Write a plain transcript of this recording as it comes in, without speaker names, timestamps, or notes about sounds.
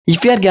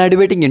If you are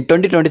graduating in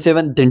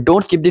 2027, then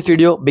don't skip this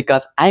video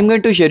because I'm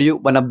going to share you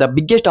one of the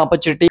biggest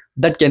opportunity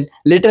that can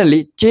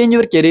literally change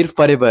your career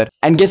forever.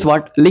 And guess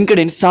what?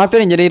 LinkedIn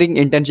Software Engineering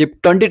Internship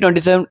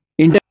 2027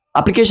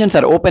 applications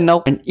are open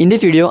now. And in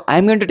this video,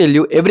 I'm going to tell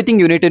you everything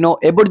you need to know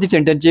about this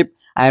internship.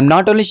 I am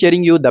not only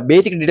sharing you the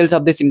basic details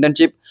of this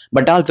internship,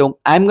 but also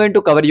I'm going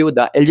to cover you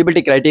the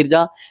eligibility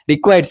criteria,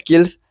 required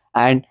skills,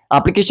 and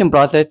application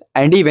process,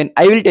 and even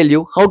I will tell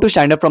you how to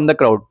stand up from the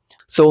crowd.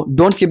 So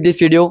don't skip this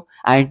video,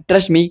 and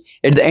trust me,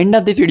 at the end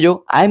of this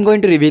video I am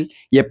going to reveal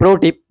a pro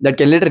tip that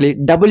can literally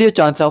double your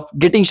chance of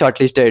getting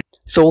shortlisted.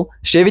 So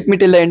stay with me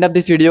till the end of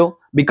this video,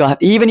 because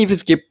even if you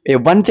skip a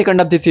 1 second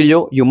of this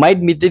video, you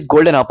might miss this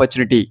golden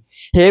opportunity.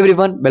 Hey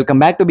everyone, welcome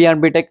back to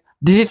Beyond btech.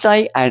 This is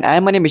Sai, and I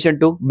am on a mission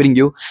to bring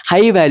you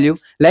high value,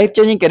 life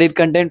changing career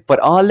content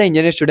for all the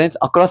engineering students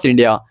across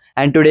India.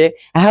 And today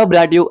I have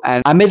brought you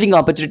an amazing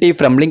opportunity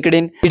from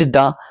LinkedIn. It's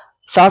the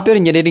software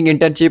engineering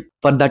internship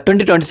for the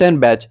 2027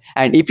 batch.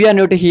 And if you are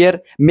new to here,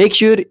 make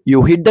sure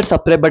you hit the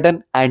subscribe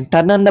button and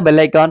turn on the bell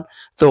icon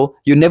so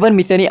you never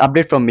miss any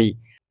update from me.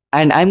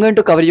 And I'm going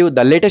to cover you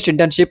the latest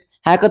internship,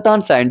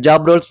 hackathons and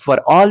job roles for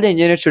all the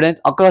engineering students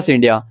across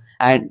India.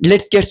 And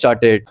let's get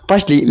started.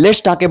 Firstly,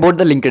 let's talk about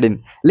the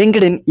LinkedIn.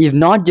 LinkedIn is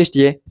not just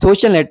a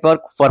social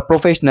network for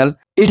professionals,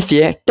 it's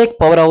a tech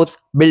powerhouse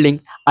building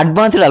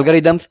advanced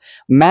algorithms,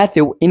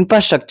 massive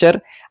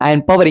infrastructure,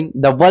 and powering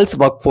the world's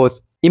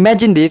workforce.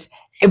 Imagine this,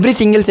 every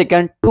single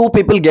second, two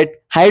people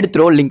get hired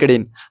through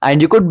LinkedIn,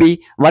 and you could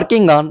be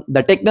working on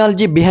the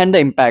technology behind the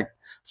impact.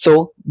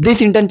 So,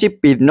 this internship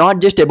is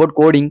not just about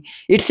coding,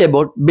 it's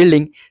about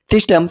building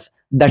systems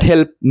that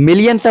help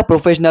millions of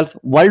professionals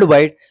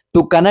worldwide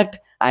to connect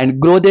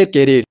and grow their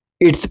career.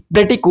 It's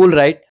pretty cool,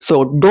 right?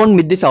 So don't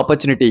miss this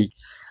opportunity.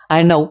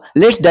 And now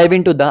let's dive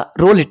into the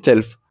role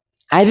itself.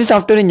 As a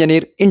software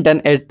engineer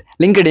intern at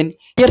LinkedIn,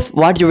 here's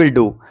what you will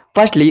do.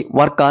 Firstly,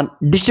 work on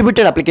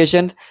distributed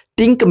applications,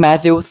 think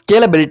massive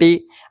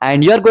scalability,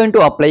 and you are going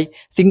to apply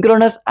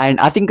synchronous and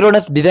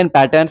asynchronous design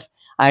patterns,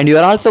 and you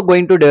are also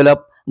going to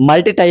develop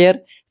multi-tier,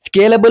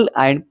 scalable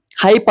and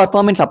high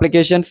performance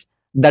applications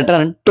that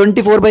run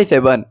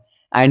 24/7,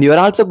 and you are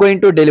also going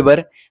to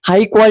deliver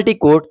high quality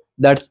code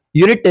that's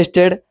unit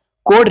tested,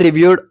 code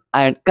reviewed,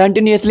 and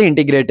continuously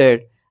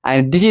integrated.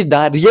 And this is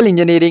the real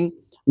engineering,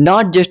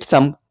 not just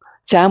some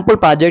sample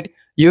project.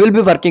 You will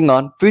be working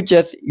on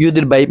features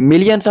used by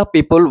millions of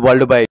people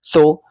worldwide.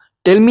 So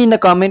tell me in the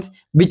comments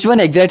which one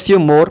excites you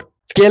more,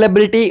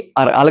 scalability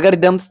or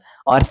algorithms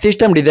or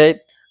system design.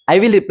 I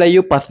will reply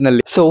you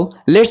personally. So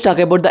let's talk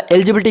about the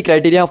eligibility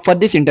criteria for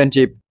this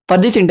internship. For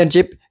this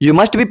internship, you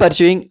must be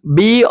pursuing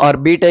BE or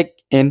btech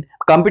in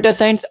computer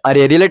science or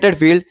a related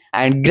field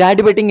and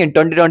graduating in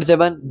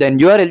 2027, then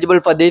you are eligible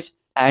for this.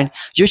 And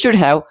you should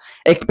have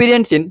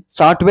experience in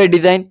software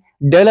design,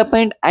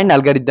 development and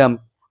algorithm.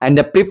 And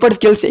the preferred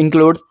skills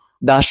include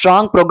the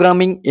strong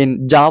programming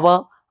in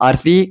Java or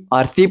C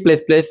or C++,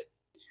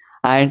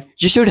 and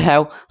you should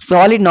have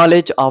solid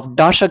knowledge of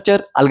data structure,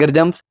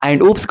 algorithms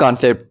and OOPS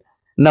concept.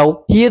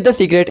 Now here's the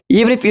secret,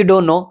 even if you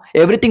don't know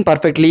everything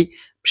perfectly,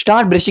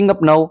 start brushing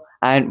up now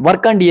and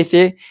work on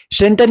DSA,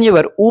 strengthen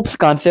your OOPS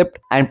concept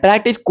and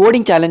practice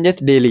coding challenges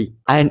daily.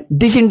 And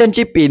this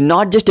internship is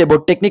not just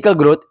about technical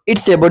growth,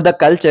 it's about the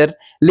culture.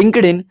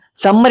 LinkedIn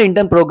Summer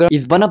Intern Program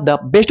is one of the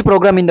best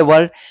programs in the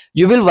world.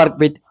 You will work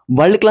with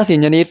world-class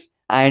engineers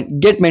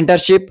and get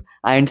mentorship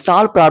and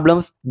solve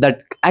problems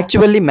that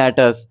actually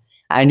matters.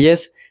 And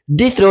yes,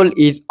 this role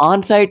is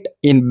on-site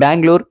in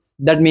Bangalore.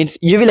 That means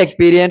you will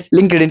experience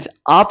LinkedIn's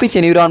office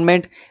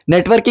environment,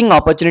 networking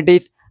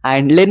opportunities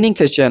and learning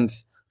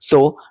sessions.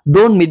 So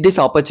don't miss this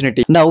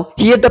opportunity. Now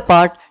here's the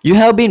part you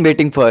have been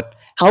waiting for.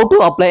 How to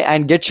apply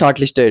and get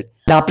shortlisted.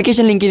 The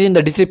application link is in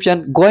the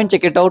description. Go and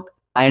check it out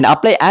and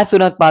apply as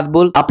soon as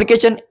possible.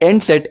 Application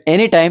ends at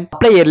any time.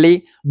 Apply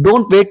early.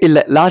 Don't wait till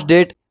the last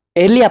date.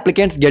 Early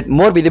applicants get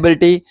more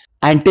visibility.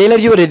 And tailor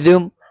your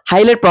resume.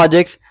 Highlight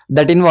projects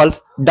that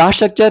involve data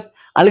structures,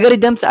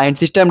 algorithms and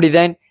system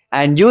design,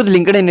 and use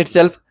LinkedIn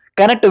itself.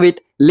 Connect with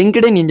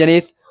LinkedIn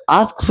engineers.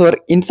 Ask for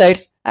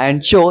insights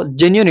and show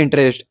genuine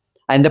interest.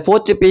 And the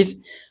fourth tip is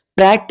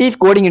practice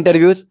coding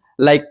interviews,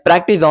 like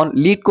practice on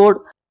lead code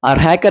or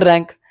hacker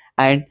rank,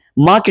 and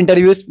mock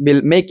interviews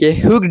will make a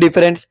huge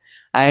difference.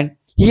 And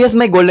here's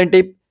my golden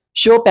tip,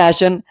 show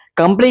passion.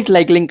 Companies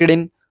like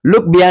LinkedIn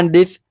look beyond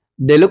this.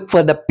 They look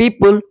for the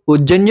people who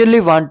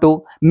genuinely want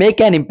to make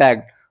an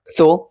impact.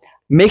 So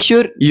make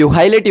sure you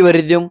highlight your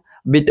resume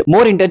with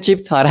more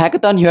internships or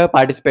hackathon you have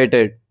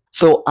participated.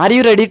 So are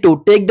you ready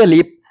to take the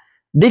leap?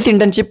 This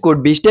internship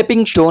could be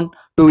stepping stone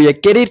to a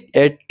career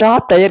at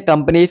top tier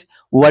companies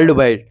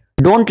worldwide.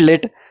 Don't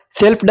let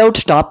self-doubt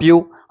stop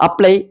you.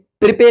 Apply,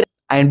 prepare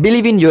and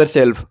believe in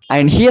yourself.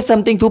 And here's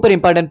something super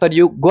important for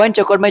you. Go and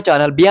check out my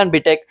channel Beyond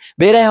btech,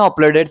 where I have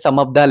uploaded some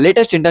of the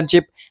latest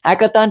internship,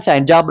 hackathons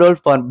and job roles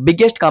for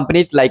biggest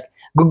companies like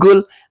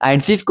Google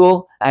and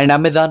Cisco and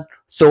Amazon.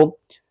 So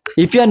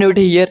if you are new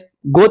to here,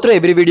 go through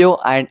every video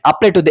and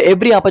apply to the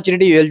every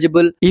opportunity you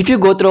eligible. If you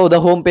go through the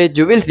home page,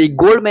 you will see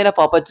gold mine of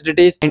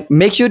opportunities, and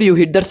make sure you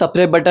hit that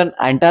subscribe button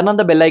and turn on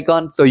the bell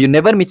icon so you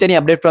never miss any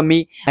update from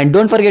me. And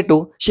don't forget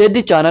to share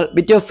the channel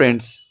with your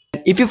friends.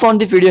 If you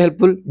found this video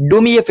helpful,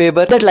 do me a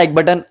favor, hit that like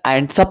button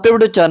and subscribe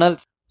to the channel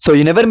so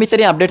you never miss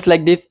any updates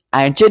like this,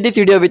 and share this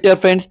video with your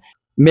friends.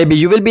 Maybe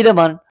you will be the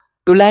one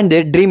to land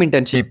their dream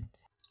internship.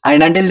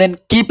 And until then,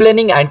 keep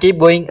learning and keep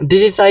going.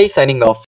 This is Sai signing off.